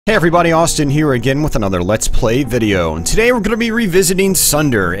Hey everybody, Austin here again with another Let's Play video. And today we're going to be revisiting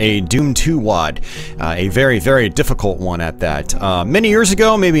Sunder, a Doom II WAD. A very, very difficult one at that. Many years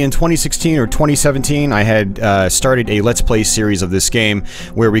ago, maybe in 2016 or 2017, I had started a Let's Play series of this game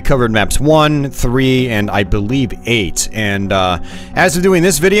where we covered maps 1, 3, and I believe 8. And as of doing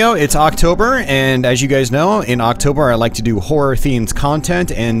this video, it's October, and as you guys know, in October I like to do horror-themed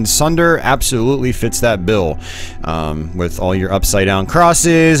content, and Sunder absolutely fits that bill. With all your upside-down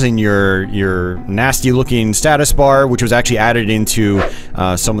crosses, and your nasty looking status bar, which was actually added into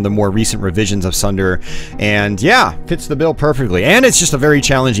some of the more recent revisions of Sunder, and yeah, fits the bill perfectly. And it's just a very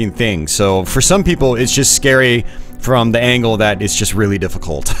challenging thing, so for some people it's just scary from the angle that it's just really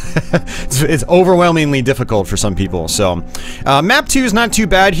difficult. It's overwhelmingly difficult for some people. So map 2 is not too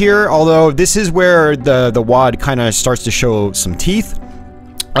bad here, although this is where the WAD kind of starts to show some teeth.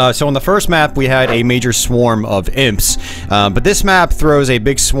 So on the first map we had a major swarm of imps, but this map throws a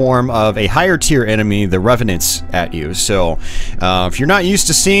big swarm of a higher tier enemy, the Revenants, at you. So if you're not used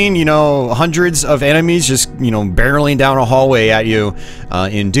to seeing, you know, hundreds of enemies just, you know, barreling down a hallway at you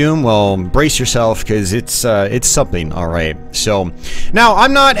in Doom, well, brace yourself, because it's something, alright. So now,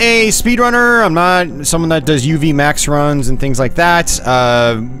 I'm not a speedrunner, I'm not someone that does UV max runs and things like that,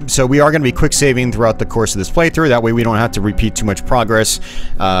 so we are going to be quick saving throughout the course of this playthrough, that way we don't have to repeat too much progress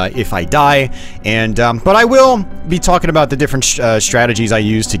if I die, and but I will be talking about the different strategies I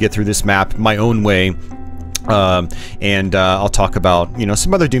use to get through this map my own way, and I'll talk about, you know,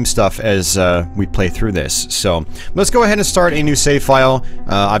 some other Doom stuff as we play through this. So let's go ahead and start a new save file.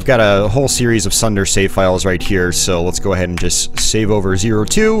 I've got a whole series of Sunder save files right here, so let's go ahead and just save over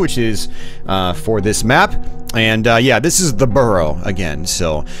 02, which is for this map. And yeah, this is the Burrow again,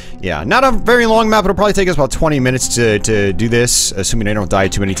 so yeah, not a very long map. It'll probably take us about 20 minutes to do this, assuming I don't die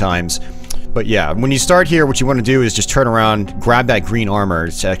too many times. But yeah, when you start here, what you want to do is just turn around, grab that green armor.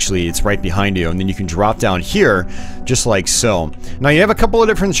 It's right behind you, and then you can drop down here, just like so. Now you have a couple of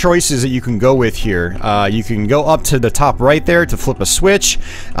different choices that you can go with here. You can go up to the top right there to flip a switch.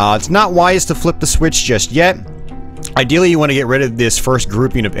 It's not wise to flip the switch just yet. Ideally, you want to get rid of this first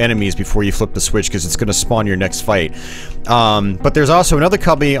grouping of enemies before you flip the switch, because it's going to spawn your next fight. But there's also another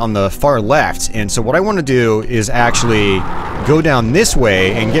cubby on the far left, and so what I want to do is actually go down this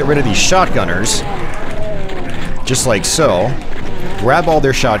way and get rid of these shotgunners, just like so. Grab all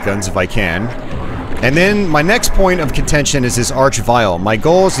their shotguns if I can. And then my next point of contention is this Arch Vial. My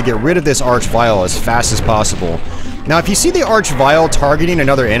goal is to get rid of this Arch Vial as fast as possible. Now, if you see the Arch Vial targeting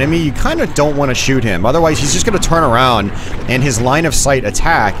another enemy, you kind of don't want to shoot him. Otherwise, he's just going to turn around, and his line of sight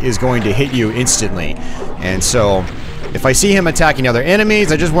attack is going to hit you instantly. And so, if I see him attacking other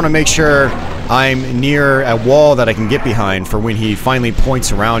enemies, I just want to make sure I'm near a wall that I can get behind for when he finally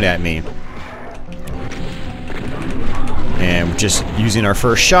points around at me. And just using our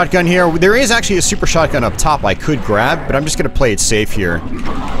first shotgun here. There is actually a super shotgun up top I could grab, but I'm just going to play it safe here.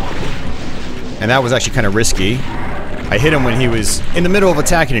 And that was actually kind of risky. I hit him when he was in the middle of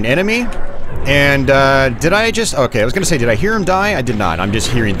attacking an enemy. And did I just... Okay, I was going to say, did I hear him die? I did not. I'm just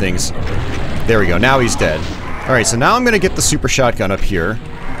hearing things. There we go. Now he's dead. Alright, so now I'm going to get the super shotgun up here.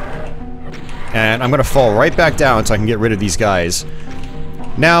 And I'm going to fall right back down so I can get rid of these guys.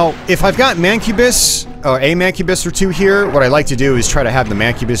 Now, if I've got Mancubus, or a Mancubus or two here, what I like to do is try to have the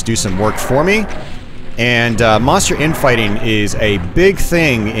Mancubus do some work for me. And monster infighting is a big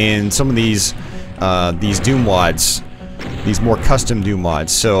thing in some of these Doom WADs. These more custom Doom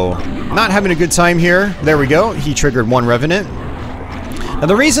WADs. So, not having a good time here. There we go. He triggered one Revenant. Now,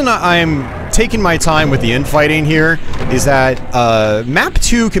 the reason I'm taking my time with the infighting here is that map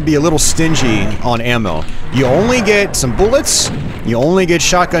 2 could be a little stingy on ammo. You only get some bullets, you only get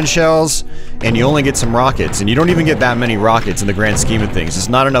shotgun shells, and you only get some rockets. And you don't even get that many rockets in the grand scheme of things. It's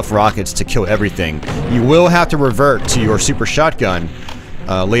not enough rockets to kill everything. You will have to revert to your super shotgun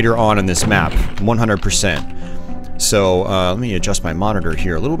later on in this map, 100%. So, let me adjust my monitor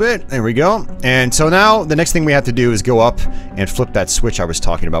here a little bit. There we go. And so now, the next thing we have to do is go up and flip that switch I was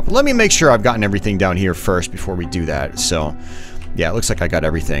talking about. But let me make sure I've gotten everything down here first before we do that. So, yeah, it looks like I got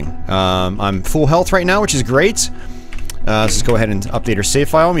everything. I'm full health right now, which is great. Let's just go ahead and update our save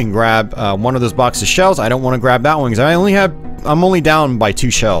file. We can grab one of those boxes of shells. I don't want to grab that one because I'm only down by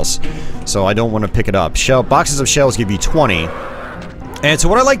 2 shells. So I don't want to pick it up. Boxes of shells give you 20. And so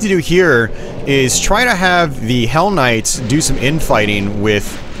what I like to do here is try to have the Hell Knights do some infighting with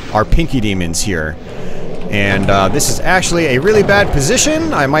our Pinky Demons here. And this is actually a really bad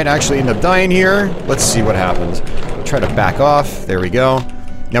position. I might actually end up dying here. Let's see what happens. Try to back off. There we go.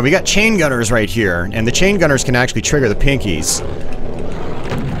 Now we got chain gunners right here, and the chain gunners can actually trigger the pinkies.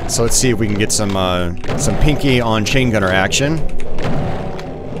 So let's see if we can get some pinky on chain gunner action.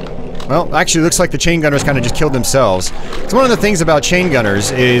 Well, actually, it looks like the chain gunners kind of just killed themselves. So one of the things about chain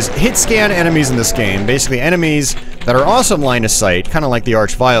gunners is hit scan enemies in this game. Basically, enemies that are also line of sight, kind of like the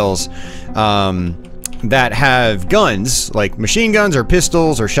Archviles, that have guns, like machine guns or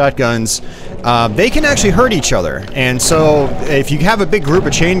pistols or shotguns. They can actually hurt each other. And so, if you have a big group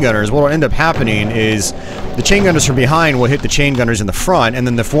of chain gunners, what will end up happening is the chain gunners from behind will hit the chain gunners in the front, and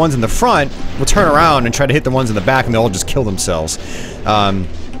then the ones in the front will turn around and try to hit the ones in the back, and they'll all just kill themselves.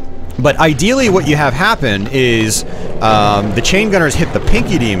 But ideally what you have happen is the chain gunners hit the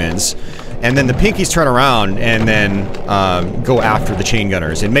pinky demons, and then the pinkies turn around and then go after the chain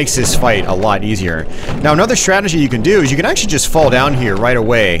gunners. It makes this fight a lot easier. Now another strategy you can do is you can actually just fall down here right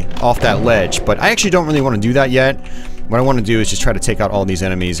away off that ledge, but I actually don't really want to do that yet. What I want to do is just try to take out all these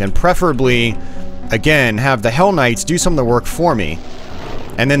enemies, and preferably, again, have the Hell Knights do some of the work for me.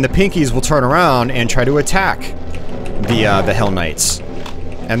 And then the pinkies will turn around and try to attack the Hell Knights.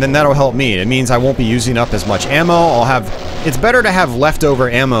 And then that'll help me. It means I won't be using up as much ammo. I'll have... It's better to have leftover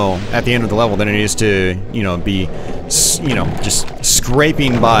ammo at the end of the level than it is to, you know, be, you know, just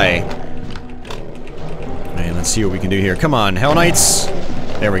scraping by. Alright, let's see what we can do here. Come on, Hell Knights.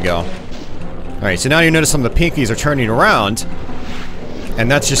 There we go. Alright, so now you notice some of the pinkies are turning around. And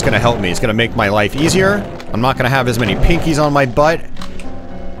that's just going to help me. It's going to make my life easier. I'm not going to have as many pinkies on my butt.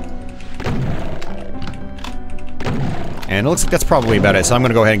 And it looks like that's probably about it, so I'm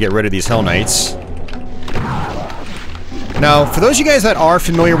going to go ahead and get rid of these Hell Knights. Now, for those of you guys that are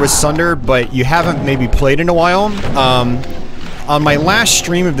familiar with Sunder, but you haven't maybe played in a while, on my last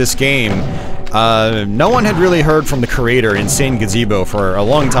stream of this game, no one had really heard from the creator, Insane Gazebo, for a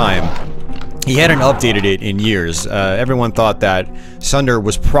long time. He hadn't updated it in years. Everyone thought that Sunder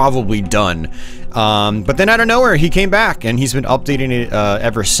was probably done. But then out of nowhere, he came back, and he's been updating it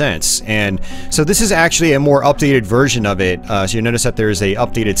ever since. And so this is actually a more updated version of it. So you notice that there's a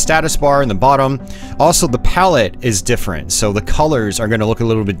updated status bar in the bottom. Also, the palette is different, so the colors are going to look a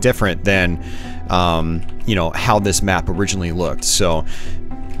little bit different than, you know, how this map originally looked. So,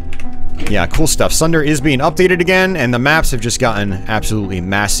 yeah, cool stuff. Sunder is being updated again, and the maps have just gotten absolutely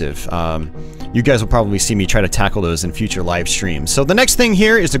massive. You guys will probably see me try to tackle those in future live streams. So the next thing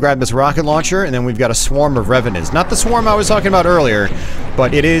here is to grab this rocket launcher, and then we've got a swarm of revenants. Not the swarm I was talking about earlier,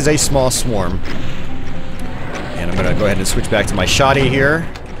 but it is a small swarm. And I'm going to go ahead and switch back to my shotty here.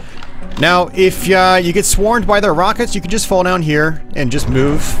 Now, if you get swarmed by their rockets, you can just fall down here and just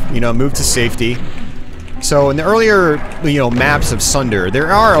move, you know, move to safety. So in the earlier, you know, maps of Sunder,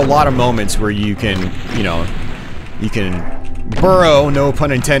 there are a lot of moments where you can, you know, you can burrow, no pun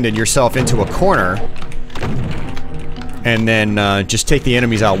intended, yourself into a corner, and then just take the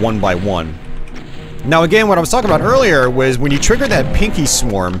enemies out one by one. Now again, what I was talking about earlier was when you trigger that pinky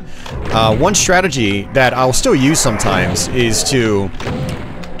swarm, one strategy that I'll still use sometimes is to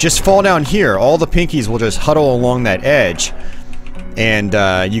just fall down here. All the pinkies will just huddle along that edge, and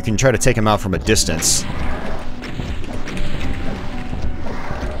you can try to take them out from a distance.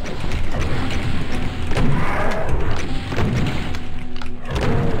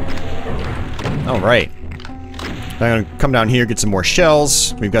 Alright. I'm going to come down here, get some more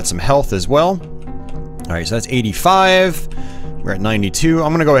shells. We've got some health as well. Alright, so that's 85. We're at 92. I'm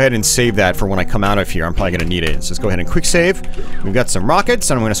going to go ahead and save that for when I come out of here. I'm probably going to need it. So let's go ahead and quick save. We've got some rockets,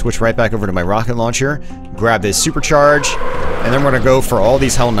 and I'm going to switch right back over to my rocket launcher. Grab this supercharge, and then we're going to go for all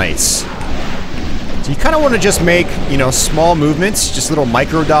these Hell Knights. So you kind of want to just make, you know, small movements, just little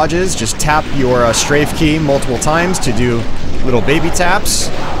micro dodges. Just tap your strafe key multiple times to do little baby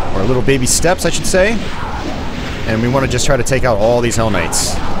taps. Or little baby steps, I should say. And we want to just try to take out all these Hell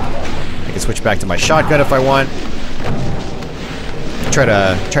Knights. I can switch back to my shotgun if I want. Try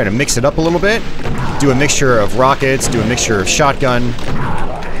to mix it up a little bit. Do a mixture of rockets, do a mixture of shotgun,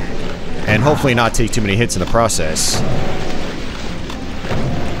 and hopefully not take too many hits in the process.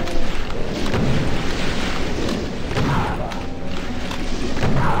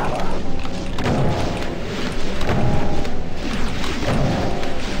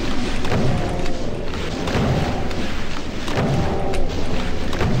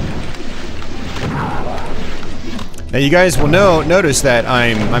 Now you guys will notice that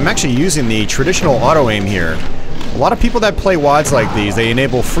I'm actually using the traditional auto-aim here. A lot of people that play WADs like these, they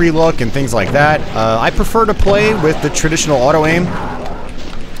enable free look and things like that. I prefer to play with the traditional auto-aim,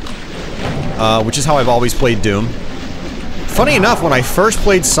 which is how I've always played Doom. Funny enough, when I first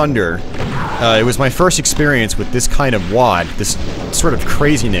played Sunder, it was my first experience with this kind of WAD, this sort of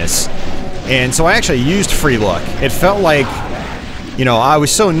craziness. And so I actually used free look. It felt like, you know, I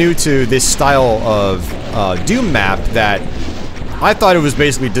was so new to this style of Doom map that I thought it was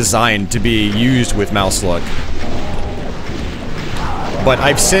basically designed to be used with mouse look. But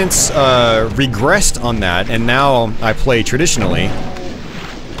I've since regressed on that, and now I play traditionally.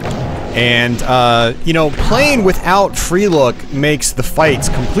 And, you know, playing without free look makes the fights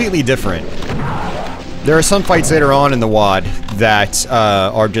completely different. There are some fights later on in the WAD that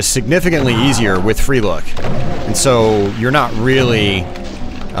are just significantly easier with free look. And so you're not really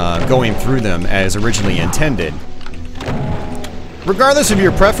going through them as originally intended. Regardless of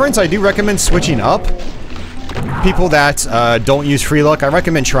your preference, I do recommend switching up. People that don't use free look, I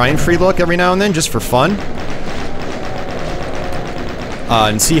recommend trying free look every now and then just for fun.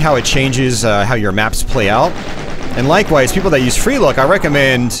 And see how it changes how your maps play out. And likewise, people that use free look, I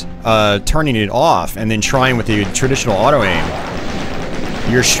recommend turning it off and then trying with the traditional auto aim.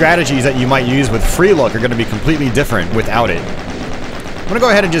 Your strategies that you might use with free look are going to be completely different without it. I'm going to go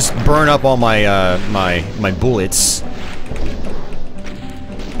ahead and just burn up all my my bullets.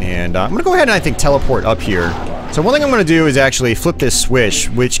 And I'm going to go ahead and I think teleport up here. So one thing I'm going to do is actually flip this switch,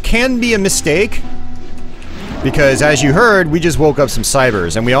 which can be a mistake. Because as you heard, we just woke up some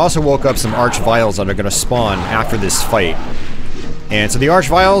cybers, and we also woke up some arch-vials that are going to spawn after this fight. And so the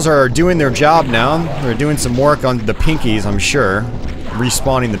arch-vials are doing their job now. They're doing some work on the pinkies, I'm sure.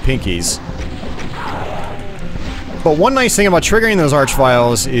 Respawning the pinkies. But one nice thing about triggering those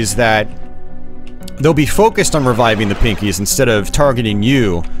arch-vials is that they'll be focused on reviving the pinkies instead of targeting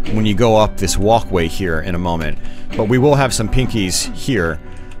you when you go up this walkway here in a moment. But we will have some pinkies here.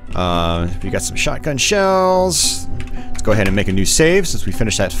 We got some shotgun shells. Let's go ahead and make a new save since we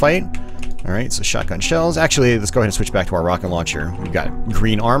finished that fight. Alright, so shotgun shells. Actually, let's go ahead and switch back to our rocket launcher. We've got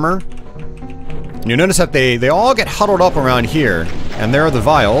green armor. And you'll notice that they all get huddled up around here. And there are the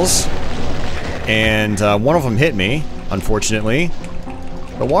vials. And one of them hit me, unfortunately.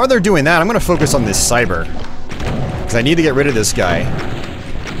 But while they're doing that, I'm going to focus on this cyber. Because I need to get rid of this guy.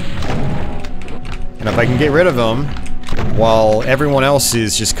 And if I can get rid of him while everyone else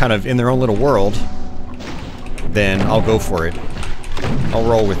is just kind of in their own little world, then I'll go for it. I'll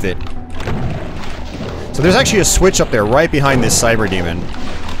roll with it. So there's actually a switch up there right behind this cyber demon.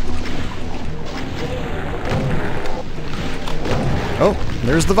 Oh,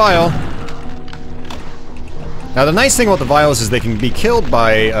 there's the vial. Now the nice thing about the vials is they can be killed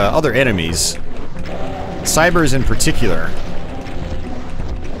by other enemies. Cybers in particular.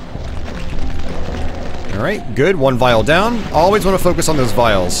 Alright, good. One vial down. Always want to focus on those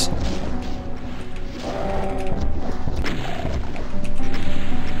vials.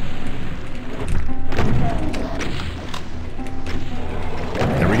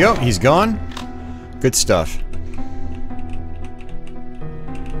 There we go. He's gone. Good stuff.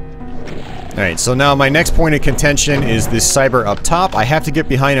 Alright, so now my next point of contention is this cyber up top. I have to get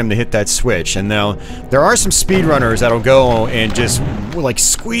behind him to hit that switch. And now, there are some speedrunners that'll go and just, like,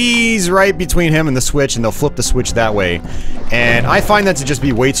 squeeze right between him and the switch, and they'll flip the switch that way. And I find that to just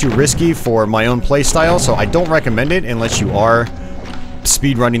be way too risky for my own playstyle, so I don't recommend it unless you are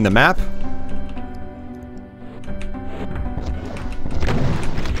speedrunning the map.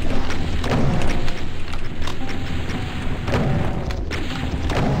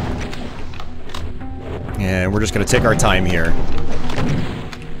 And we're just going to take our time here.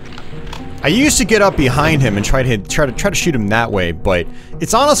 I used to get up behind him and try to shoot him that way, but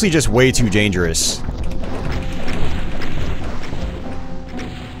it's honestly just way too dangerous.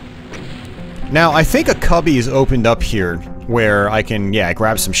 Now, I think a cubby is opened up here where I can, yeah,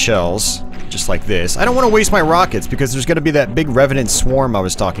 grab some shells, just like this. I don't want to waste my rockets because there's going to be that big revenant swarm I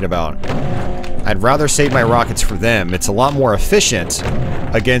was talking about. I'd rather save my rockets for them. It's a lot more efficient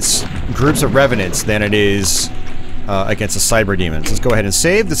against groups of revenants than it is against a cyber demon. So let's go ahead and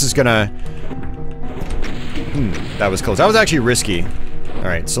save. This is gonna... that was close. That was actually risky.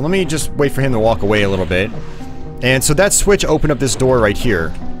 Alright, so let me just wait for him to walk away a little bit. And so that switch opened up this door right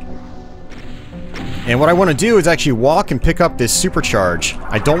here. And what I want to do is actually walk and pick up this supercharge.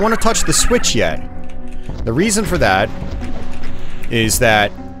 I don't want to touch the switch yet. The reason for that is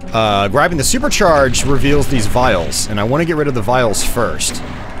that grabbing the supercharge reveals these vials, and I want to get rid of the vials first.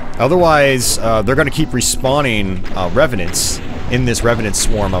 Otherwise, they're going to keep respawning revenants in this revenant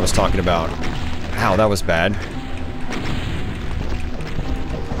swarm I was talking about. Ow, that was bad.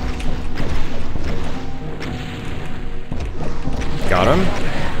 Got him.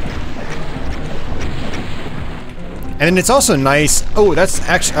 And it's also nice... Oh, that's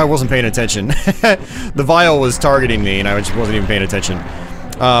actually... I wasn't paying attention. The vial was targeting me, and I just wasn't even paying attention.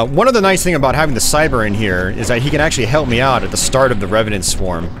 One of the nice things about having the cyber in here is that he can actually help me out at the start of the revenant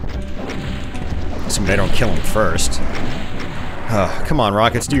swarm. Assuming I don't kill him first. Come on,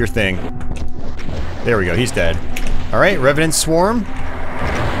 rockets, do your thing. There we go, he's dead. Alright, revenant swarm.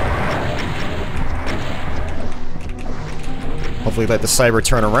 Hopefully let the cyber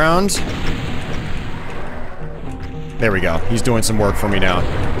turn around. There we go. He's doing some work for me now.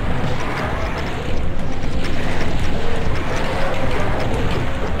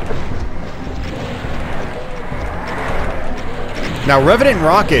 Now, Revenant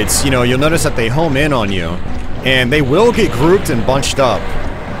rockets, you know, you'll notice that they home in on you, and they will get grouped and bunched up.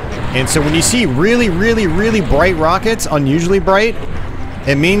 And so when you see really, really, really bright rockets, unusually bright,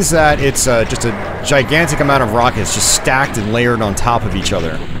 it means that it's just a gigantic amount of rockets just stacked and layered on top of each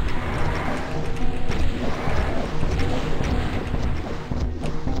other.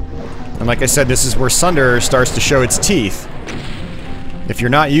 And like I said, this is where Sunder starts to show its teeth. If you're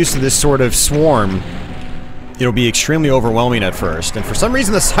not used to this sort of swarm, it'll be extremely overwhelming at first. And for some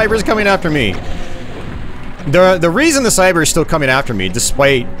reason, the cyber is coming after me. The reason the cyber is still coming after me,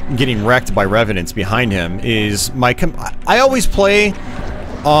 despite getting wrecked by Revenants behind him, is I always play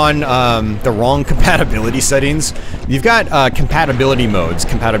on the wrong compatibility settings. You've got compatibility modes.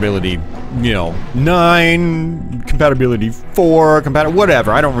 Compatibility, you know, 9, compatibility 4,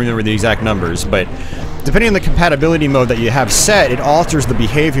 whatever. I don't remember the exact numbers, but depending on the compatibility mode that you have set, it alters the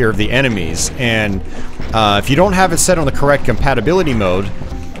behavior of the enemies. And if you don't have it set on the correct compatibility mode,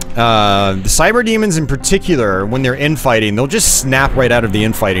 the cyber demons in particular, when they're infighting, they'll just snap right out of the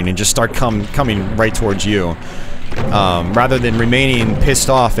infighting and just start coming right towards you, rather than remaining pissed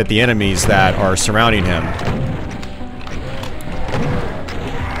off at the enemies that are surrounding him.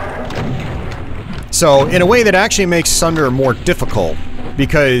 So, in a way that actually makes Sunder more difficult,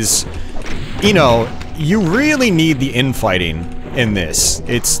 because, you know, you really need the infighting in this.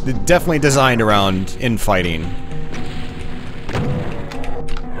 It's definitely designed around infighting.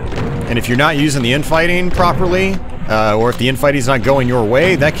 And if you're not using the infighting properly, or if the infighting's not going your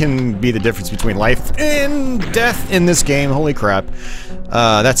way, that can be the difference between life and death in this game. Holy crap.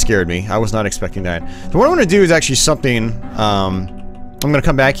 That scared me. I was not expecting that. So what I want to do is actually something, I'm going to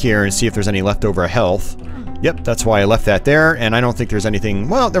come back here and see if there's any leftover health. Yep, that's why I left that there, and I don't think there's anything...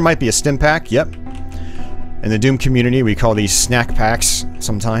 Well, there might be a stim pack, yep. In the Doom community, we call these snack packs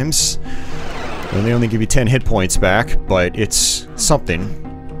sometimes. And they only give you 10 hit points back, but it's something.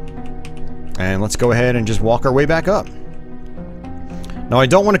 And let's go ahead and just walk our way back up. Now, I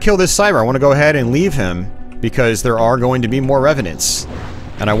don't want to kill this cyber. I want to go ahead and leave him, because there are going to be more Revenants.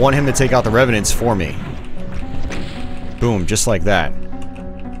 And I want him to take out the Revenants for me. Boom, just like that.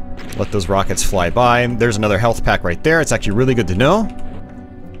 Let those rockets fly by. There's another health pack right there. It's actually really good to know.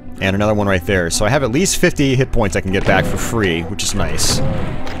 And another one right there. So I have at least 50 hit points I can get back for free, which is nice.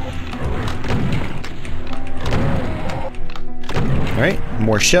 Alright,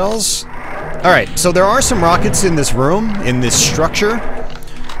 more shells. Alright, so there are some rockets in this room, in this structure.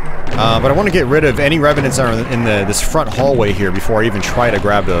 But I want to get rid of any Revenants that are in this front hallway here before I even try to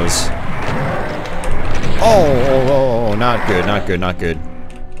grab those. Oh, not good, not good, not good.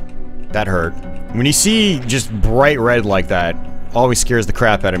 That hurt. When you see just bright red like that, always scares the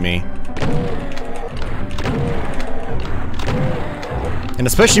crap out of me. And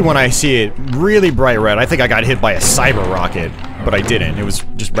especially when I see it really bright red. I think I got hit by a cyber rocket, but I didn't. It was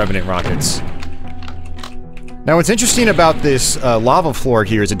just Revenant rockets. Now what's interesting about this lava floor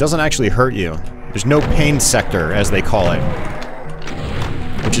here is it doesn't actually hurt you. There's no pain sector, as they call it.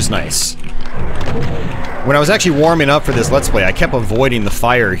 Which is nice. When I was actually warming up for this Let's Play, I kept avoiding the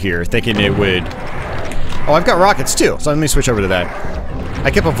fire here, thinking it would... Oh, I've got rockets too, so let me switch over to that. I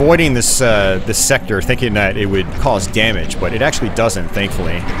kept avoiding this this sector, thinking that it would cause damage, but it actually doesn't,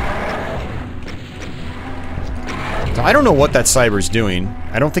 thankfully. So I don't know what that cyber's doing.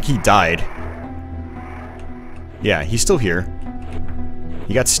 I don't think he died. Yeah, he's still here.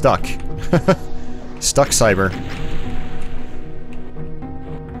 He got stuck. Stuck cyber.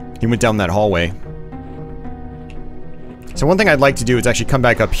 He went down that hallway. So one thing I'd like to do is actually come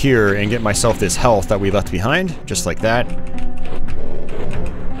back up here and get myself this health that we left behind, just like that.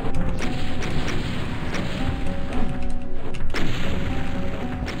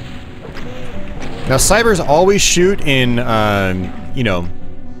 Now cybers always shoot in, you know,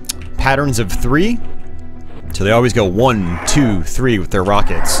 patterns of 3. So they always go 1, 2, 3 with their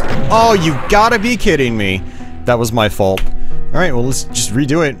rockets. Oh, you gotta be kidding me. That was my fault. Alright, well let's just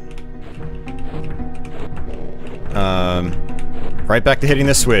redo it. Right back to hitting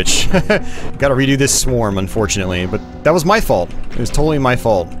the switch. Gotta redo this swarm, unfortunately. But that was my fault. It was totally my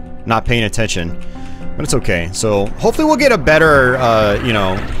fault. Not paying attention. But it's okay. So, hopefully we'll get a better, you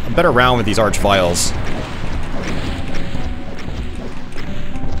know, a better round with these Archviles.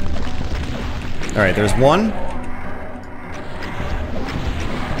 Alright, there's one.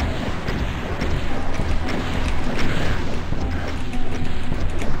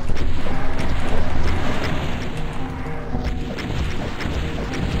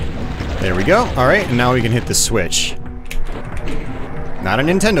 There we go. Alright, and now we can hit the switch. Not a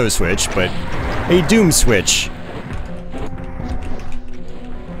Nintendo Switch, but a Doom Switch.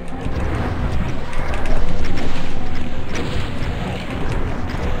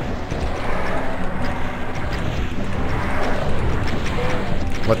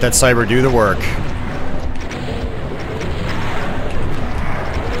 Let that cyber do the work.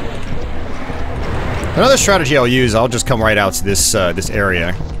 Another strategy I'll use, I'll just come right out to this this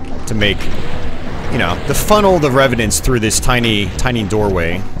area to make, you know, to funnel the revenants through this tiny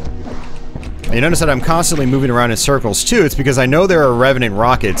doorway. And you notice that I'm constantly moving around in circles too. It's because I know there are revenant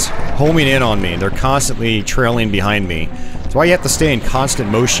rockets homing in on me. They're constantly trailing behind me. That's why you have to stay in constant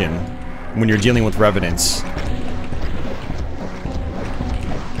motion when you're dealing with revenants.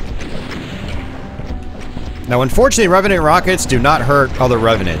 Now, unfortunately, revenant rockets do not hurt other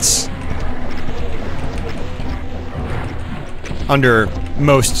revenants. Under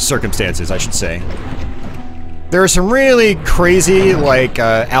most circumstances, I should say. There are some really crazy, like,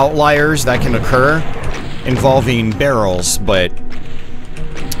 outliers that can occur involving barrels, but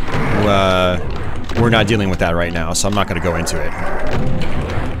we're not dealing with that right now, so I'm not going to go into it.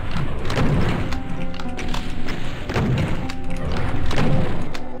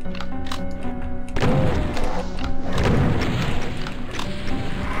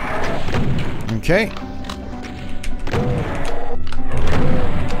 Okay.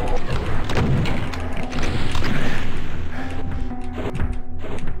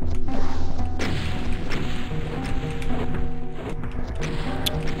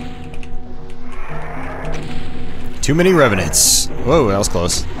 Too many revenants. Whoa, that was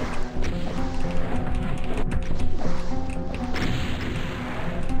close.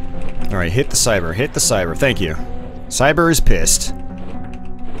 Alright, hit the cyber. Hit the cyber. Thank you. Cyber is pissed.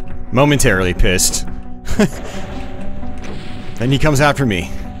 Momentarily pissed. Then he comes after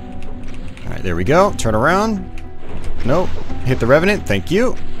me. Alright, there we go. Turn around. Nope. Hit the revenant. Thank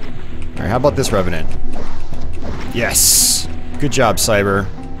you. Alright, how about this revenant? Yes! Good job, cyber.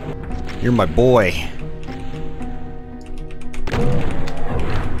 You're my boy.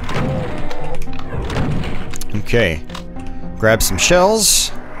 Okay. Grab some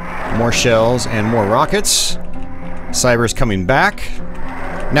shells. More shells and more rockets. Cyber's coming back.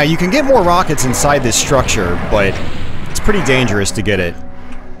 Now, you can get more rockets inside this structure, but it's pretty dangerous to get it.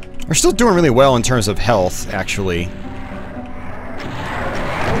 We're still doing really well in terms of health, actually.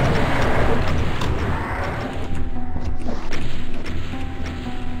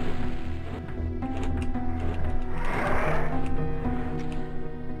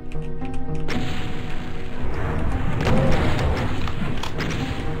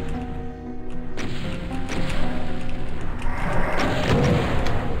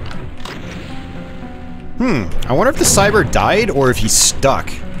 I wonder if the cyber died or if he's stuck.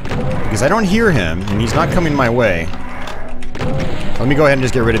 Because I don't hear him, and he's not coming my way. Let me go ahead and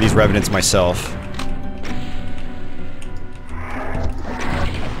just get rid of these revenants myself.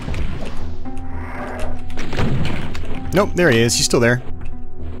 Nope, there he is. He's still there.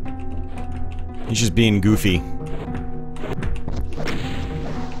 He's just being goofy.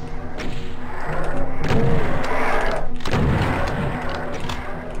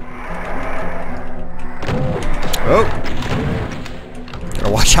 Oh!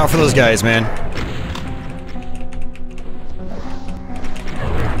 Gotta watch out for those guys, man.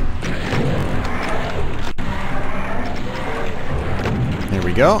 There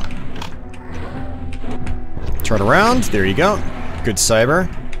we go. Turn around. There you go. Good cyber.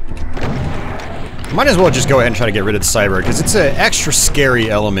 Might as well just go ahead and try to get rid of the cyber, because it's an extra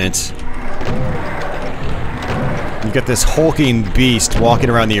scary element. You got this hulking beast walking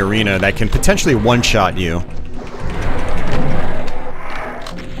around the arena that can potentially one-shot you.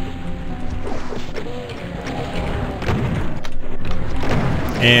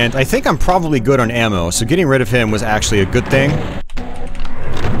 And I think I'm probably good on ammo, so getting rid of him was actually a good thing.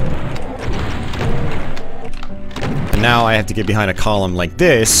 And now I have to get behind a column like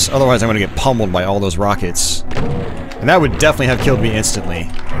this, otherwise I'm going to get pummeled by all those rockets. And that would definitely have killed me instantly,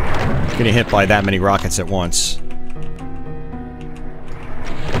 getting hit by that many rockets at once.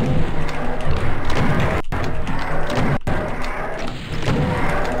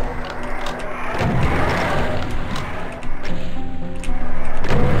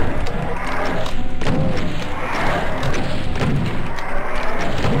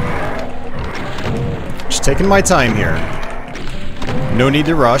 Taking my time here. No need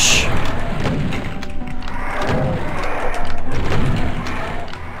to rush.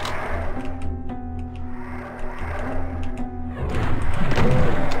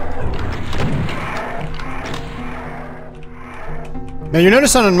 Now you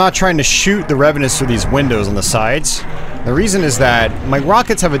notice that I'm not trying to shoot the revenants through these windows on the sides. The reason is that my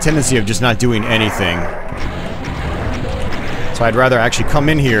rockets have a tendency of just not doing anything. So I'd rather actually come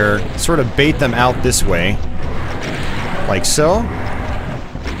in here, sort of bait them out this way. Like so.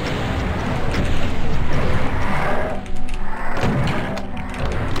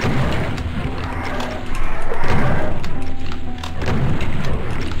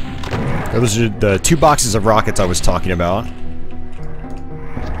 Those are the 2 boxes of rockets I was talking about.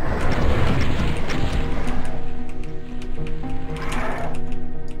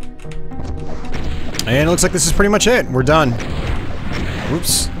 And it looks like this is pretty much it. We're done.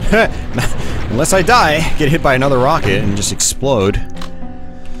 Oops. Unless I die, get hit by another rocket and just explode.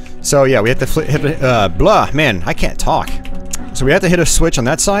 So yeah, we have to hit man, I can't talk. So we have to hit a switch on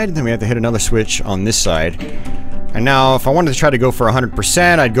that side, then we have to hit another switch on this side. And now, if I wanted to try to go for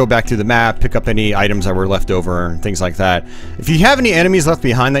 100%, I'd go back through the map, pick up any items that were left over, and things like that. If you have any enemies left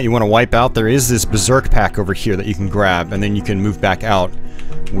behind that you want to wipe out, there is this Berserk pack over here that you can grab, and then you can move back out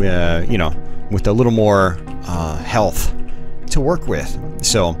with, you know, with a little more health to work with.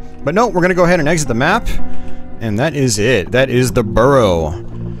 So, but no, we're gonna go ahead and exit the map, and that is it. That is the Burrow.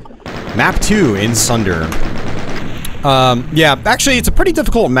 Map 2 in Sunder. Yeah, actually, it's a pretty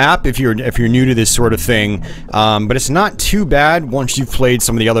difficult map if you're new to this sort of thing, but it's not too bad once you've played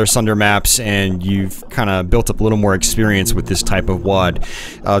some of the other Sunder maps and you've kind of built up a little more experience with this type of WAD.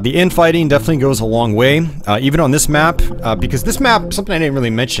 The infighting definitely goes a long way, even on this map, because this map, something I didn't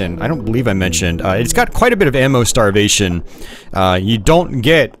really mention, I don't believe I mentioned, it's got quite a bit of ammo starvation. You don't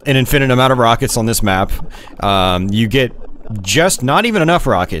get an infinite amount of rockets on this map. You get just not even enough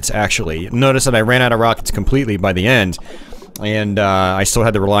rockets, actually. Notice that I ran out of rockets completely by the end, and I still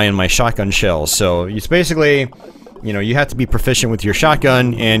had to rely on my shotgun shells. So it's basically, you know, you have to be proficient with your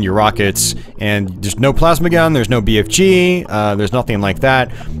shotgun and your rockets, and there's no plasma gun, there's no BFG, there's nothing like that.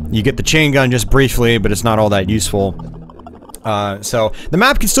 You get the chain gun just briefly, but it's not all that useful. So the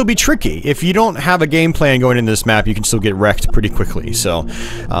map can still be tricky. If you don't have a game plan going into this map, you can still get wrecked pretty quickly. So,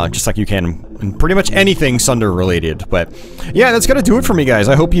 just like you can in pretty much anything Sunder related. But yeah, that's gonna do it for me, guys.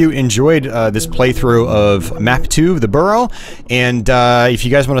 I hope you enjoyed this playthrough of Map 2, the Burrow. And if you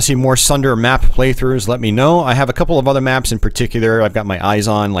guys want to see more Sunder map playthroughs, let me know. I have a couple of other maps in particular I've got my eyes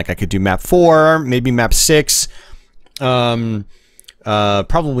on. Like I could do Map 4, maybe Map 6.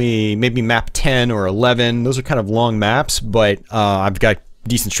 Probably maybe map 10 or 11. Those are kind of long maps, but I've got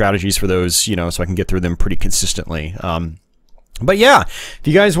decent strategies for those, you know, so I can get through them pretty consistently. But yeah, if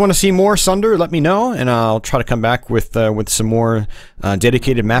you guys want to see more Sunder, let me know, and I'll try to come back with some more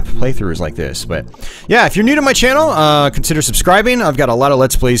dedicated map playthroughs like this. But yeah, if you're new to my channel, consider subscribing. I've got a lot of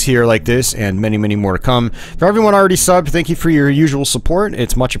Let's Plays here like this, and many, many more to come. For everyone already subbed, thank you for your usual support.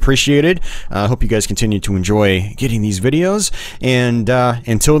 It's much appreciated. I hope you guys continue to enjoy getting these videos, and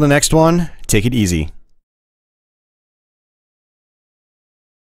until the next one, take it easy.